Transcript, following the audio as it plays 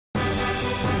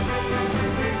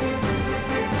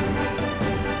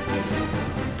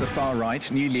far-right,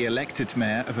 newly elected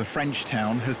mayor of a French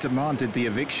town has demanded the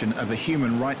eviction of a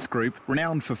human rights group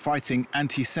renowned for fighting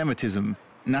anti-Semitism.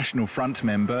 National Front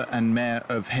member and mayor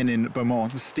of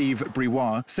Henin-Beaumont Steeve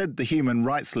Briois said the Human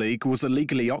Rights League was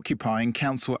illegally occupying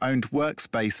council-owned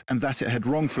workspace and that it had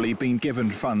wrongfully been given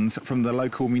funds from the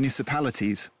local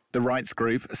municipalities. The rights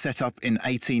group, set up in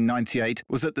 1898,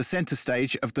 was at the centre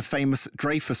stage of the famous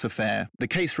Dreyfus Affair. The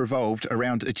case revolved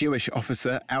around a Jewish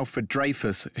officer, Alfred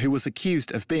Dreyfus, who was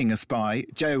accused of being a spy,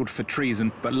 jailed for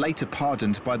treason, but later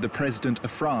pardoned by the President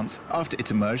of France. After it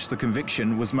emerged, the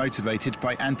conviction was motivated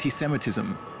by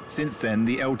anti-Semitism. Since then,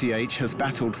 the LDH has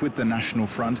battled with the National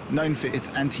Front, known for its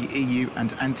anti-EU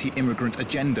and anti-immigrant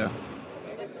agenda.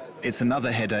 It's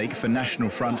another headache for National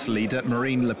Front leader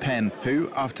Marine Le Pen,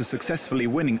 who, after successfully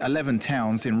winning 11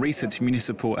 towns in recent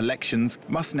municipal elections,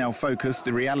 must now focus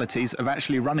the realities of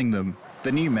actually running them.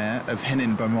 The new mayor of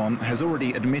Henin-Beaumont has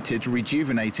already admitted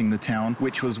rejuvenating the town,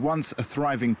 which was once a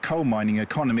thriving coal mining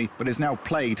economy but is now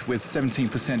plagued with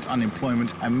 17%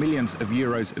 unemployment and millions of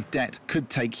euros of debt, could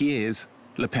take years.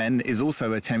 Le Pen is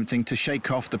also attempting to shake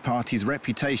off the party's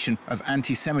reputation of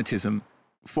anti-Semitism.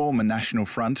 Former National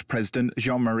Front President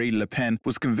Jean-Marie Le Pen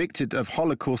was convicted of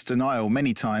Holocaust denial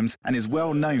many times and is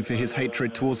well known for his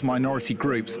hatred towards minority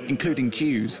groups, including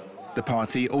Jews. The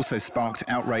party also sparked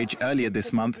outrage earlier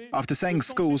this month after saying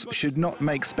schools should not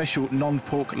make special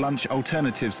non-pork lunch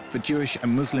alternatives for Jewish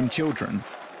and Muslim children.